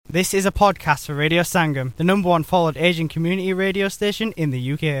This is a podcast for Radio Sangam, the number one followed Asian community radio station in the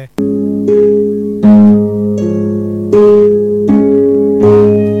UK.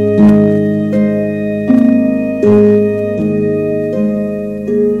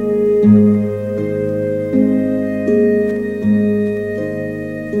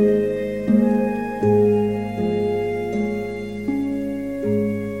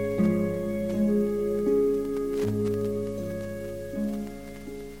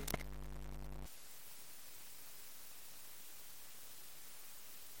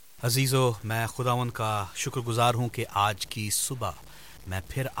 अजीज़ो, मैं खुदावन का शुक्रगुजार हूँ कि आज की सुबह मैं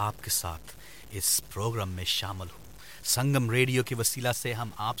फिर आपके साथ इस प्रोग्राम में शामिल हूँ। संगम रेडियो के वसीला से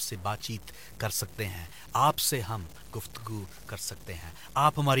हम आपसे बातचीत कर सकते हैं, आपसे हम गुफ्तगू कर सकते हैं,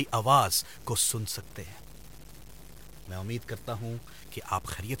 आप हमारी आवाज़ को सुन सकते हैं। मैं उम्मीद करता हूँ कि आप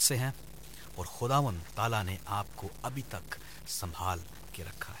खैरियत से हैं और खुदावन ताला ने आपको अभी तक संभाल के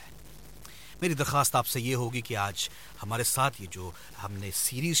रखा है। मेरी दरख्वास्त आपसे ये होगी कि आज हमारे साथ ये जो हमने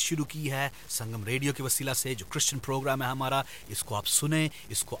सीरीज़ शुरू की है संगम रेडियो के वसीला से, जो क्रिश्चियन प्रोग्राम है हमारा, इसको आप सुनें,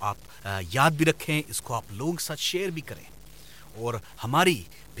 इसको आप याद भी रखें, इसको आप लोगों के साथ शेयर भी करें और हमारी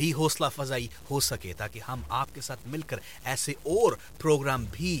भी हौसला अफजाई हो सके ताकि हम आपके साथ मिलकर ऐसे और प्रोग्राम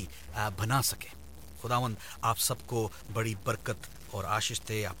भी बना सकें। खुदावंद आप सबको बड़ी बरकत और आशीष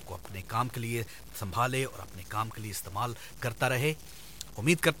दे, आपको अपने काम के लिए संभाले और अपने काम के लिए इस्तेमाल करता रहे।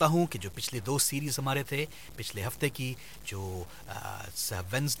 उम्मीद करता हूँ कि जो पिछले 2 सीरीज़ हमारे थे, पिछले हफ्ते की जो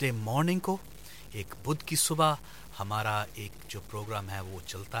वेडनेसडे मॉर्निंग को, एक बुध की सुबह हमारा एक जो प्रोग्राम है वो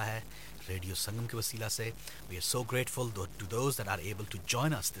चलता है रेडियो संगम के वसीला से। We are so grateful to those that are able to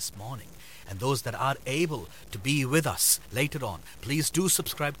join us this morning and those that are able to be with us later on. Please do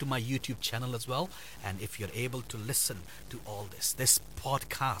subscribe to my YouTube channel as well, and if you're able to listen to all this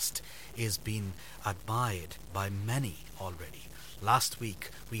podcast is being admired by many already. Last week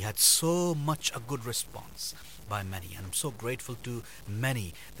we had so much a good response by many, and I'm so grateful to many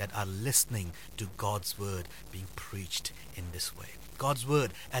that are listening to God's word being preached in this way. God's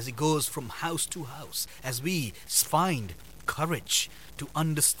word as it goes from house to house, as we find courage to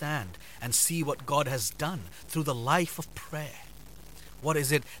understand and see what God has done through the life of prayer. What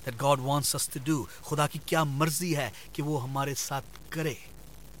is it that God wants us to do? खुदा की क्या मर्जी है कि वो हमारे साथ करे?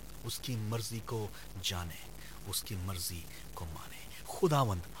 उसकी मर्जी को जाने, उसकी मर्जी को माने।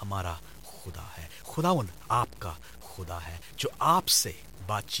 खुदावंद हमारा खुदा है, खुदावंद आपका खुदा है जो आपसे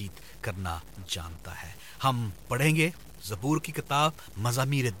बातचीत करना जानता है। हम पढ़ेंगे ज़बूर की किताब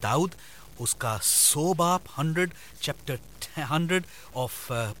मज़ामीर दाऊद, उसका 100 बाब 100 chapter 100 of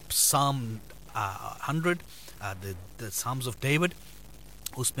Psalm 100, the Psalms of David।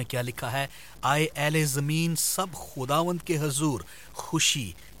 उसमें क्या लिखा है? आए एले ज़मीन सब खुदावंद के हजूर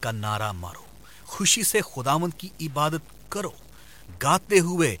खुशी का नारा मारो, खुशी से खुदावंद की इबादत करो, गाते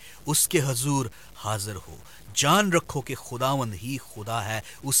हुए उसके हजूर हाजिर हो। जान रखो कि खुदावंद ही खुदा है,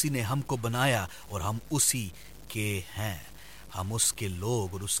 उसी ने हमको बनाया और हम उसी के हैं। हम उसके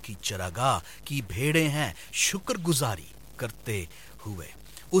लोग और उसकी चरागाह की भेड़ें हैं। शुक्रगुजारी करते हुए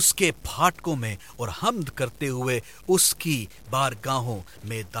उसके फाटकों में और हम्द करते हुए उसकी बारगाहों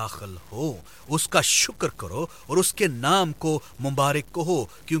में दाखिल हो। उसका शुक्र करो और उसके नाम को मुबारक कहो,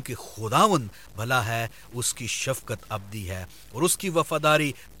 क्योंकि खुदावंद भला है, उसकी शफकत अब्दी है और उसकी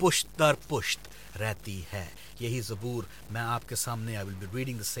वफादारी पुश्त दर पुश्त रहती है। यही ज़बूर मैं आपके सामने, I will be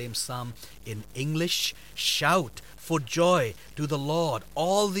reading the same psalm in English. Shout for joy to the Lord,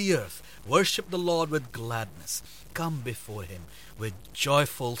 all the earth. Worship the Lord with gladness. Come before him with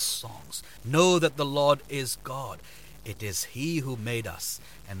joyful songs. Know that the Lord is God. It is he who made us,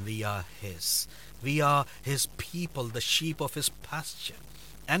 and we are his. We are his people, the sheep of his pasture.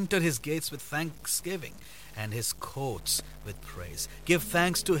 Enter his gates with thanksgiving and his courts with praise. Give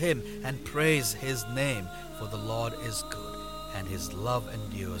thanks to him and praise his name, for the Lord is good, and his love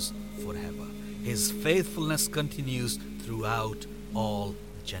endures forever. His faithfulness continues throughout all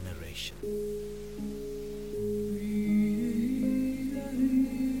generations.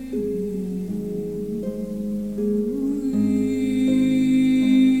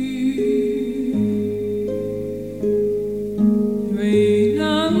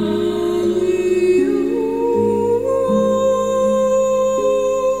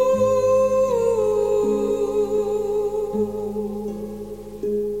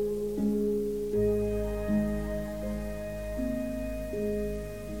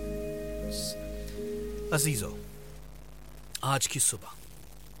 अजीज़ो, आज की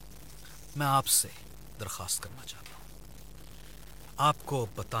सुबह मैं आपसे दरख्वास्त करना चाहता हूँ, आपको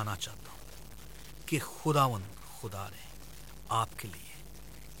बताना चाहता हूँ कि खुदावंद खुदा ने आपके लिए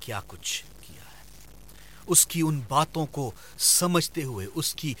क्या कुछ किया है। उसकी उन बातों को समझते हुए,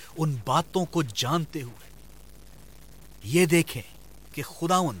 उसकी उन बातों को जानते हुए ये देखें कि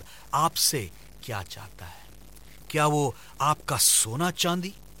खुदावंद आपसे क्या चाहता है। क्या वो आपका सोना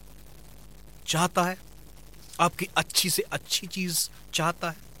चांदी चाहता है? आपकी अच्छी से अच्छी चीज चाहता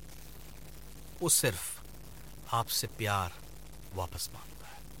है? वो सिर्फ आपसे प्यार वापस मांगता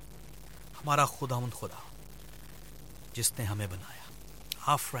है। हमारा खुदावंद खुदा जिसने हमें बनाया।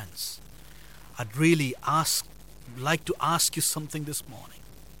 Our friends, I'd really like to ask you something this morning,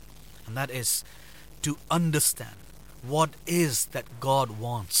 and that is to understand what is that God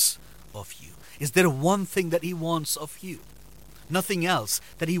wants of you. Is there one thing that He wants of you? Nothing else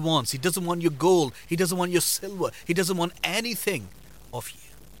that He wants. He doesn't want your gold. He doesn't want your silver. He doesn't want anything of you.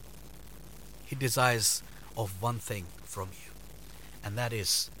 He desires of one thing from you, and that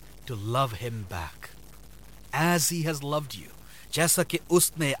is to love Him back as He has loved you. जैसा कि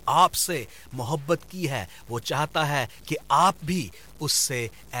उसने आपसे मोहब्बत की है, वो चाहता है कि आप भी उससे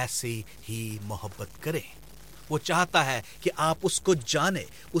ऐसी ही मोहब्बत करें। वो चाहता है कि आप उसको जाने,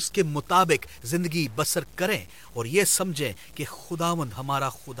 उसके मुताबिक जिंदगी बसर करें और ये समझें कि खुदावंद हमारा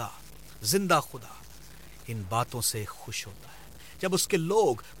खुदा, जिंदा खुदा, इन बातों से खुश होता है। जब उसके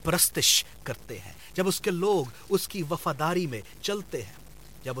लोग परस्तिश करते हैं, जब उसके लोग उसकी वफादारी में चलते हैं,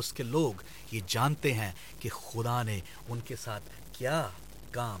 जब उसके लोग ये जानते हैं कि खुदा ने उनके साथ क्या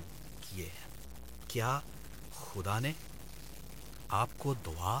काम किए हैं। क्या खुदा ने आपको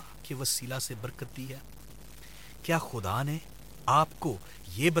दुआ के वसीला से बरकत दी है? क्या खुदा ने आपको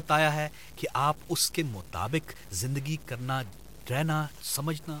ये बताया है कि आप उसके मुताबिक जिंदगी करना, रहना,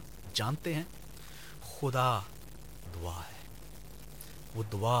 समझना जानते हैं? खुदा दुआ है। वो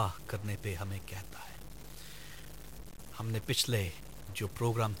दुआ करने पे हमें कहता है। हमने पिछले जो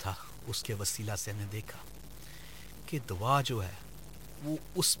प्रोग्राम था उसके वसीला से हमने देखा कि दुआ जो है वो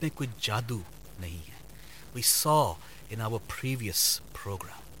उसमें कोई जादू नहीं है। We saw in our previous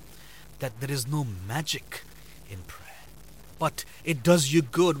program that there is no magic in prayer, but it does you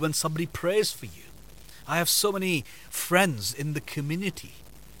good when somebody prays for you. I have so many friends in the community.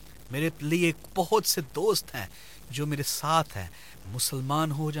 मेरे लिए बहुत से दोस्त हैं जो मेरे साथ हैं,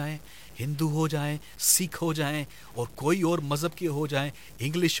 मुसलमान हो जाएं, हिंदू हो जाएं, सिख हो जाएं और कोई और मज़हब के हो जाएं,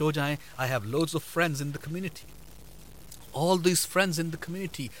 इंग्लिश हो जाएं। I have loads of friends in the community. All these friends in the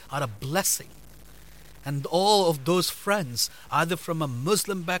community are a blessing. And all of those friends, either from a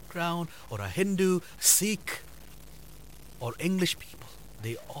Muslim background or a Hindu, Sikh or English people,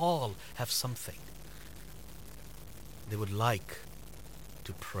 they all have something they would like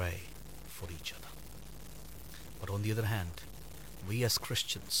to pray for each other. But on the other hand, we as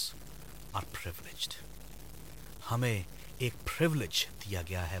Christians are privileged. हमें एक privilege दिया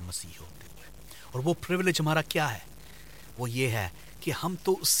गया है मसीह होते हुए। और वो privilege हमारा क्या है? वो ये है कि हम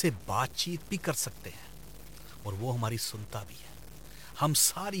तो उससे बातचीत भी कर सकते हैं और वो हमारी सुनता भी है। हम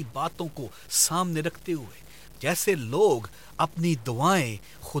सारी बातों को सामने रखते हुए, जैसे लोग अपनी दुआएं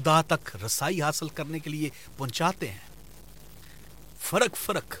खुदा तक रसाई हासिल करने के लिए पहुंचाते हैं,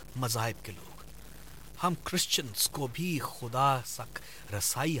 फर्क मज़ाहिब के लोग, हम क्रिश्चियंस को भी खुदा तक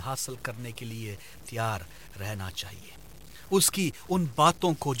रसाई हासिल करने के लिए तैयार रहना चाहिए। उसकी उन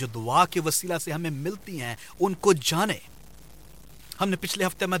बातों को जो दुआ के वसीला से हमें मिलती हैं, उनको जाने। हमने पिछले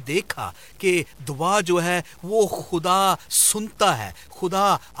हफ्ते में देखा कि दुआ जो है वो खुदा सुनता है। खुदा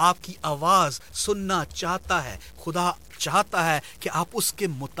आपकी आवाज़ सुनना चाहता है। खुदा चाहता है कि आप उसके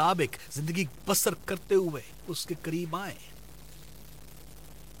मुताबिक जिंदगी बसर करते हुए उसके करीब आए।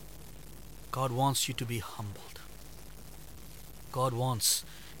 God wants you to be humbled. God wants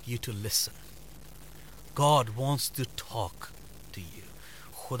you to listen. God wants to talk to you.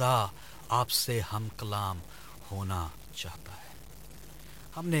 खुदा आपसे हम कलाम होना चाहता है।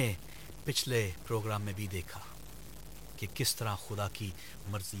 हमने पिछले प्रोग्राम में भी देखा कि किस तरह खुदा की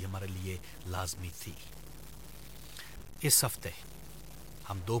मर्जी हमारे लिए लाजमी थी। इस हफ्ते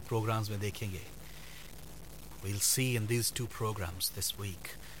हम 2 प्रोग्राम्स में देखेंगे। We'll see in these 2 programs this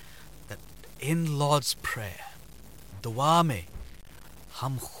week that in Lord's Prayer, दुआ में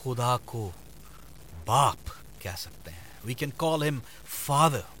हम खुदा को बाप कह सकते हैं। We can call him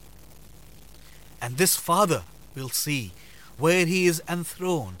Father. And this Father, we'll see where he is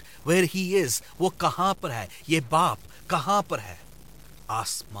enthroned, where he is, वो कहाँ पर है? ये बाप कहाँ पर है?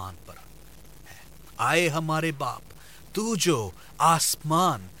 आसमान पर है। आए हमारे बाप, तू जो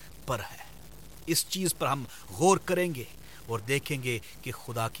आसमान पर है। इस चीज पर हम गौर करेंगे और देखेंगे कि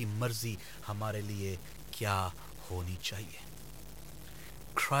खुदा की मर्जी हमारे लिए क्या होनी चाहिए।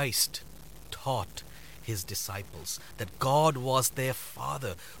 Christ taught his disciples that God was their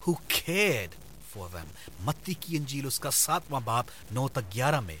Father who cared for them. मत्ती की इंजील उसका 7वां बाब 9 तक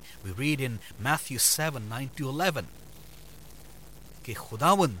 11 में we read in Matthew 7:9-11 कि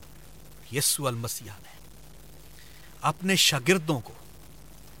खुदावंद यीशु अल मसीह ने अपने शागिर्दों को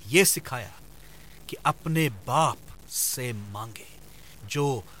यह सिखाया कि अपने बाप से मांगे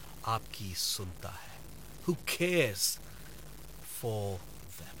जो आपकी सुनता है. Who cares for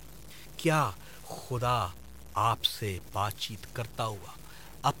them? क्या खुदा आपसे बातचीत करता हुआ,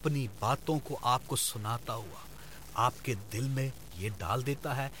 अपनी बातों को आपको सुनाता हुआ आपके दिल में ये डाल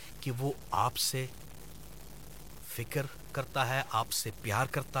देता है कि वो आपसे फिक्र करता है, आपसे प्यार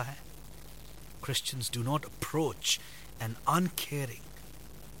करता है? Christians do not approach an uncaring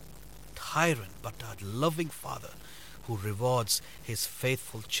tyrant but a loving father who rewards his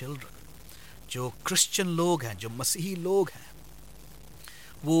faithful children. जो क्रिश्चियन लोग हैं, जो मसीही लोग हैं,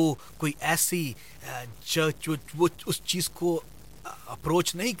 वो कोई ऐसी वो उस चीज को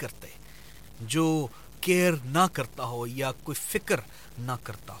अप्रोच नहीं करते जो केयर ना करता हो या कोई फिक्र ना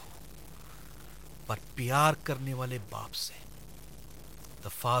करता हो, पर प्यार करने वाले बाप से. The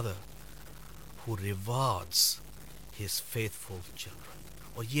father who rewards his faithful children.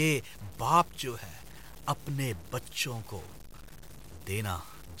 और ये बाप जो है अपने बच्चों को देना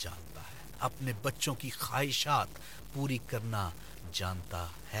जानता है, अपने बच्चों की ख्वाहिशात पूरी करना जानता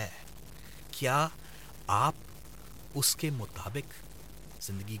है. क्या आप उसके मुताबिक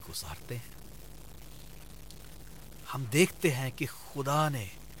जिंदगी गुजारते हैं? हम देखते हैं कि खुदा ने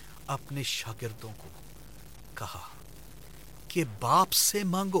अपने शागिर्दों को कहा कि बाप से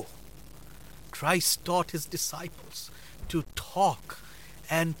मांगो. Christ taught his disciples to talk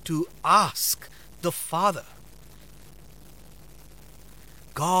and to ask the Father.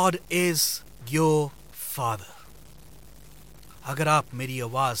 God is your Father. अगर आप मेरी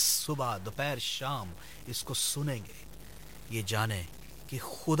आवाज सुबह दोपहर शाम इसको सुनेंगे, ये जाने कि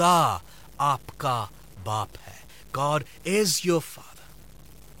खुदा आपका बाप है. God is your Father,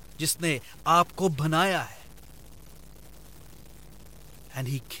 जिसने आपको बनाया है. And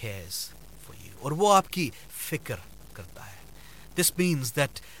he cares for you. और वो आपकी फिक्र करता है. This means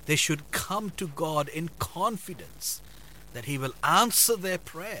that they should come to God in confidence that he will answer their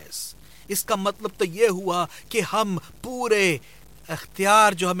prayers. इसका मतलब तो ये हुआ कि हम पूरे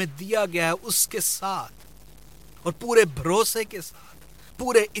इख्तियार जो हमें दिया गया है उसके साथ और पूरे भरोसे के साथ,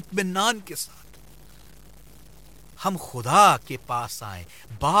 पूरे इत्मीनान के साथ हम खुदा के पास आए,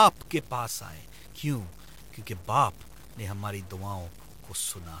 बाप के पास आए. क्यों? क्योंकि बाप ने हमारी दुआओं को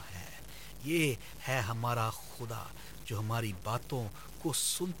सुना है. ये है हमारा खुदा जो हमारी बातों को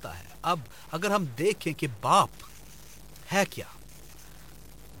सुनता है. अब अगर हम देखें कि बाप है क्या,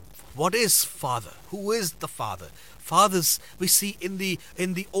 what is father? Who is the father? Fathers we see in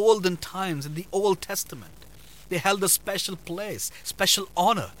the olden times, in the Old Testament, they held a special place, special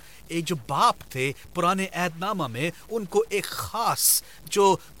honor. एक जो बाप थे पुराने अहदनामा में, उनको एक खास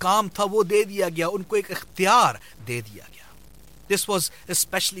जो काम था वो दे दिया गया, उनको एक इख्तियार दे दिया गया. This was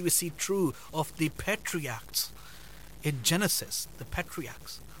especially we see true of the patriarchs in Genesis, the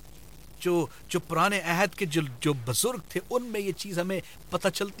patriarchs. जो पुराने अहद के जो बुजुर्ग थे उनमें ये चीज हमें पता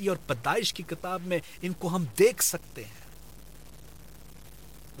चलती है और पैदाइश की किताब में इनको हम देख सकते हैं.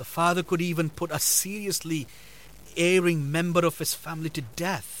 The father could even put a seriously erring member of his family to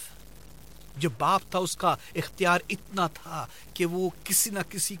death. जो बाप था उसका इख्तियार इतना था कि वो किसी ना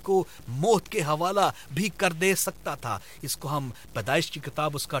किसी को मौत के हवाला भी कर दे सकता था. इसको हम पैदाइश की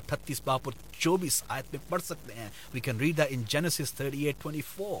किताब उसका 38 बाब और 24 आयत में पढ़ सकते हैं. We can read that in Genesis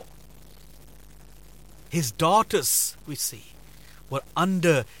 38:24. His daughters, we see, were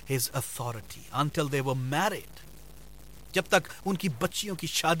under his authority until they were married. जब तक उनकी बच्चियों की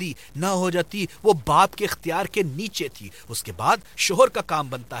शादी ना हो जाती वो बाप के इख्तियार के नीचे थी. उसके बाद शोहर का काम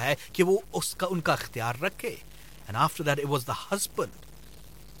बनता है कि वो उनका इख्तियार रखे. And after that it was the husband.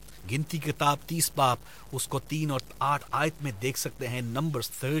 गिनती की किताब 30 बाब उसको 3 और 8 आयत में देख सकते हैं.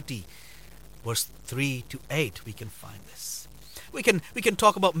 Numbers 30 verse 3-8 we can find this. We can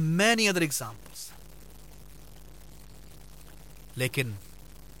talk about many other examples. लेकिन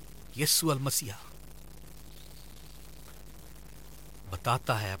यीशु अल मसीहा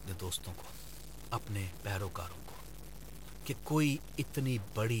बताता है अपने दोस्तों को, अपने पैरोकारों को, कि कोई इतनी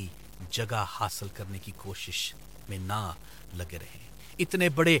बड़ी जगह हासिल करने की कोशिश में ना लगे रहे, इतने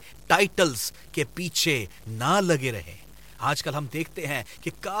बड़े टाइटल्स के पीछे ना लगे रहे. आजकल हम देखते हैं कि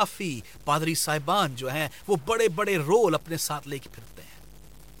काफी पादरी साहिबान जो हैं वो बड़े बड़े रोल अपने साथ लेके फिरते हैं,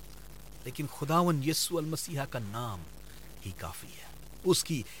 लेकिन खुदावन यीशु अल मसीहा का नाम ही काफी है,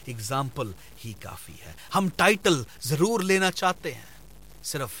 उसकी एग्जाम्पल ही काफी है. हम टाइटल जरूर लेना चाहते हैं,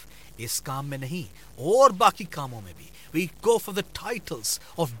 सिर्फ इस काम में नहीं, और बाकी कामों में भी. We go for the titles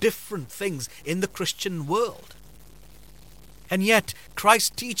of different things in the Christian world. And yet,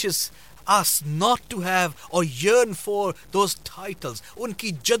 Christ teaches us not to have or yearn for those titles.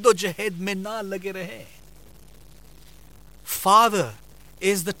 उनकी जद्दोजहद में ना लगे रहे. Father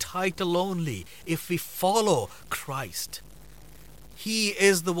is the title only if we follow Christ. He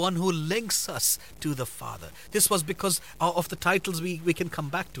is the one who links us to the Father. This was because of the titles, we can come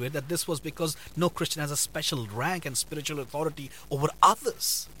back to it, that this was because no Christian has a special rank and spiritual authority over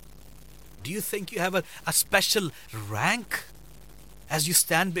others. Do you think you have a special rank as you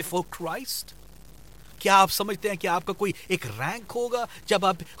stand before Christ? क्या आप समझते हैं कि आपका कोई एक rank होगा जब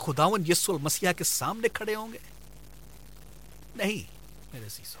आप खुदावंद यीशु मसीह के सामने खड़े होंगे? नहीं मेरे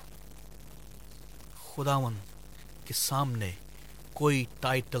अजीजों, खुदावंद के सामने कोई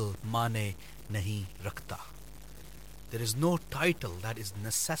टाइटल माने नहीं रखता. There is no title that is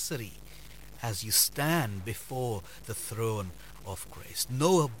necessary as you stand before the throne of grace.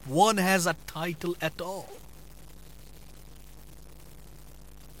 No one has a title at all.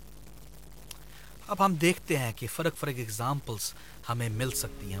 अब हम देखते हैं कि फर्क एग्जाम्पल्स हमें मिल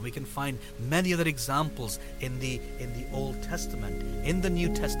सकती हैं. We can find many other examples in the Old Testament, in the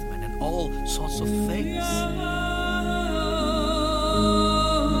New Testament, and all sorts of things.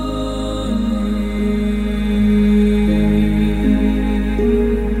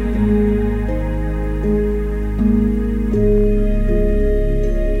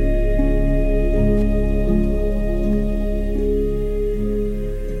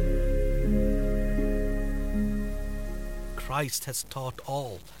 Christ has taught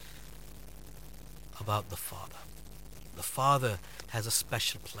all about the Father. The Father has a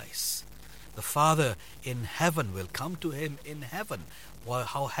special place. The Father in heaven will come to him in heaven.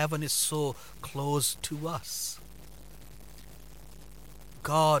 How heaven is so close to us.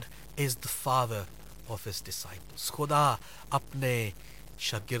 God is the Father of his disciples. खुदा अपने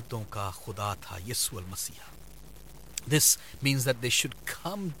शागिर्दों का खुदा था, यीशु मसीह. This means that they should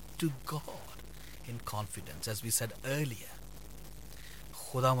come to God in confidence, as we said earlier.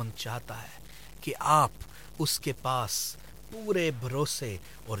 खुदावंद चाहता है कि आप उसके पास पूरे भरोसे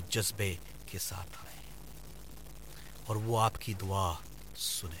और जज्बे के साथ आए, और वो आपकी दुआ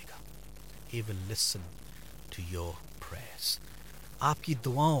सुनेगा. He will listen to your prayers. आपकी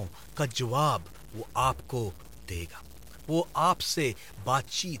दुआओं का जवाब वो आपको देगा. वो आपसे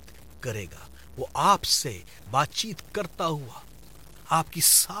बातचीत करेगा. वो आपसे बातचीत करता हुआ आपकी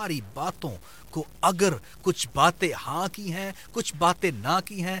सारी बातों को, अगर कुछ बातें हाँ की हैं, कुछ बातें ना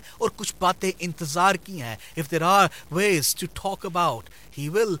की हैं, और कुछ बातें इंतजार की हैं, if there are ways to talk about, he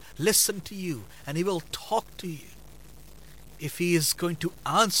will listen to you and he will talk to you. If he is going to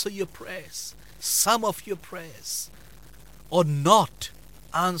answer your prayers, some of your prayers, or not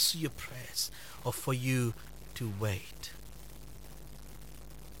answer your prayers, or for you to wait.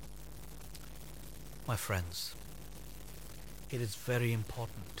 My friends, it is very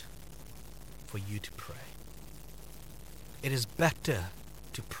important for you to pray. It is better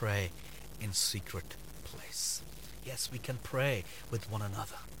to pray in secret place. Yes, we can pray with one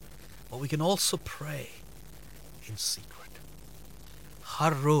another, but we can also pray in secret.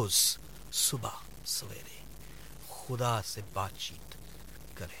 हर रोज सुबह सवेरे खुदा से बातचीत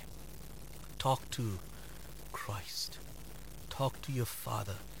करें. Talk to Christ. Talk to your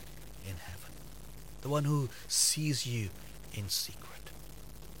Father in heaven, the one who sees you in secret,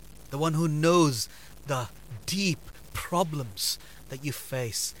 the one who knows the deep problems that you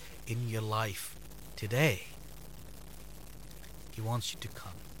face in your life today. He wants you to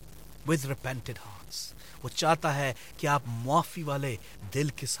come with repentant hearts. वो चाहता है कि आप माफी वाले दिल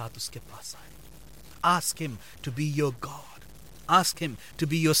के साथ उसके पास आए. Ask him to be your God. Ask him to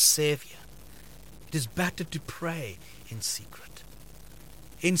be your Savior. It is better to pray in secret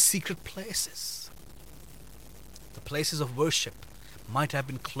places. The places of worship might have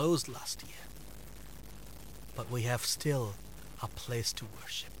been closed last year, but we have still a place to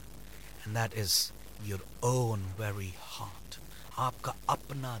worship, and that is your own very heart. आपका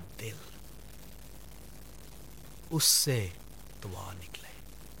अपना दिल, उससे दुआ निकले.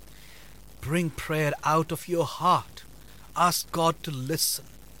 Bring prayer out of your heart. Ask God to listen,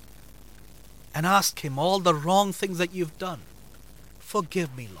 and ask him all the wrong things that you've done.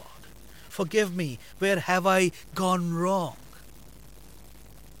 Forgive me, Lord. Forgive me. Where have I gone wrong?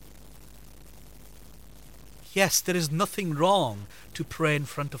 Yes, there is nothing wrong to pray in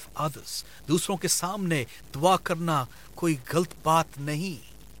front of others. दूसरों के सामने दुआ करना कोई गलत बात नहीं.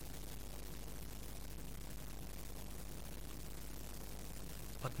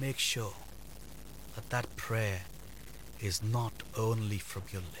 But make sure that prayer is not only from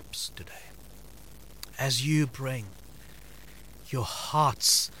your lips today. As you bring your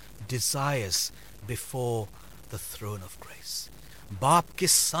heart's desires before the throne of grace, बाप के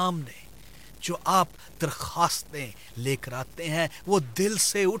सामने जो आप दरखास्तें लेकर आते हैं वो दिल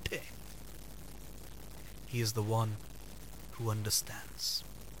से उठे. He is the one who understands.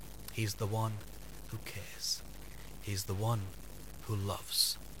 He is the one who cares. He is the one who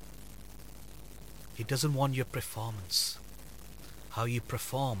loves. He doesn't want your performance, how you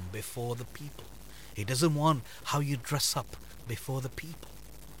perform before the people. He doesn't want how you dress up before the people.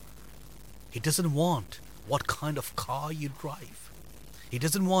 He doesn't want what kind of car you drive. He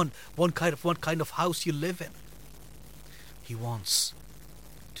doesn't want what kind of house you live in. He wants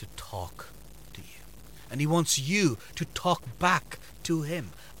to talk to you. And he wants you to talk back to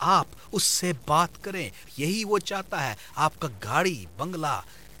him. आप उससे बात करें. यही वो चाहता है. आपका गाड़ी, बंगला,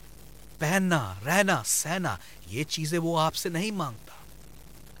 पहनना, रहना, सहना, ये चीजें वो आपसे नहीं मांगता.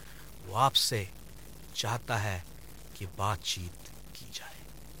 वो आपसे चाहता है कि बातचीत की जाए.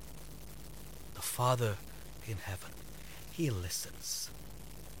 The Father in heaven, he listens.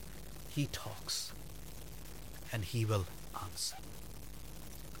 He talks. And he will answer.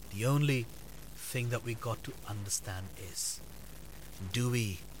 The only thing that we got to understand is, do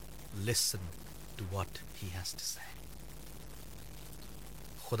we listen to what he has to say?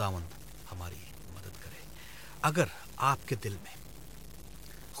 खुदावंद हमारी मदद करे. अगर आपके दिल में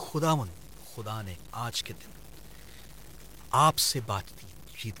खुदा ने आज के दिन आपसे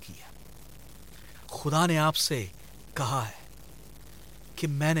बातचीत की है, खुदा ने आपसे कहा है कि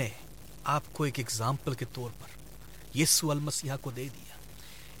मैंने आपको एक एग्जाम्पल के तौर पर यीशु अल मसीहा को दे दिया.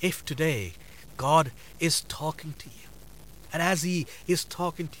 If today God is talking to you, and as he is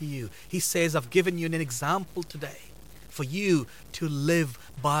talking to you, he says, I've given you an example today for you to live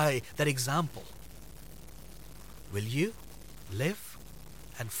by that example. Will you live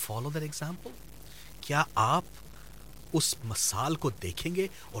and follow that example? क्या आप उस मसाल को देखेंगे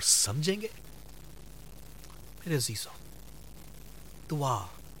और समझेंगे? मेरे अजीजों, दुआ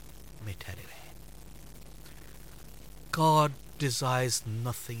में ठहरे रहे. God desires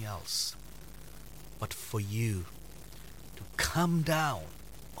nothing else but for you to come down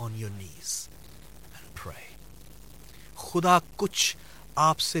on your knees and pray. खुदा कुछ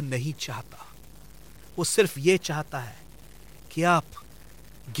आपसे नहीं चाहता. वो सिर्फ ये चाहता है कि आप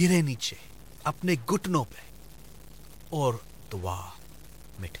गिरे नीचे अपने घुटनों पे और दुआ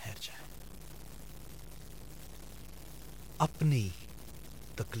में ठहर जाए. अपनी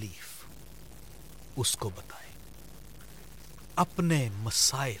तकलीफ उसको बताएं. अपने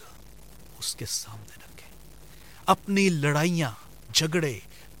मसाइल उसके सामने रखें. अपनी लड़ाइयां, झगड़े,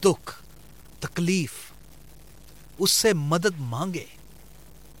 दुख, तकलीफ उससे मदद मांगे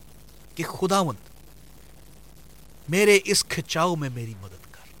कि खुदावंद मेरे इस खिंचाव में मेरी मदद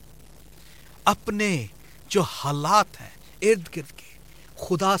कर. अपने जो हालात हैं इर्द गिर्द के,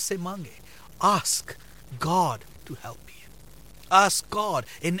 खुदा से मांगे. Ask God to help you. Ask God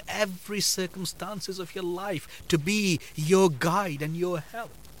in every circumstances of your life to be your guide and your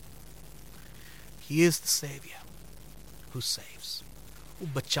help. He is the Savior who saves. वो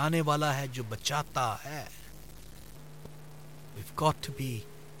बचाने वाला है जो बचाता है. We've got to be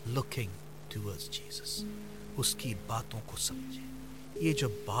looking towards Jesus. उसकी बातों को समझे. ये जो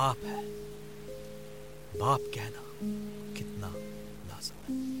बाप है, बाप कहना कितना लाज़िम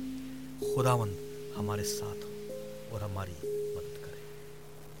है. खुदावंद हमारे साथ हो और हमारी मदद करे.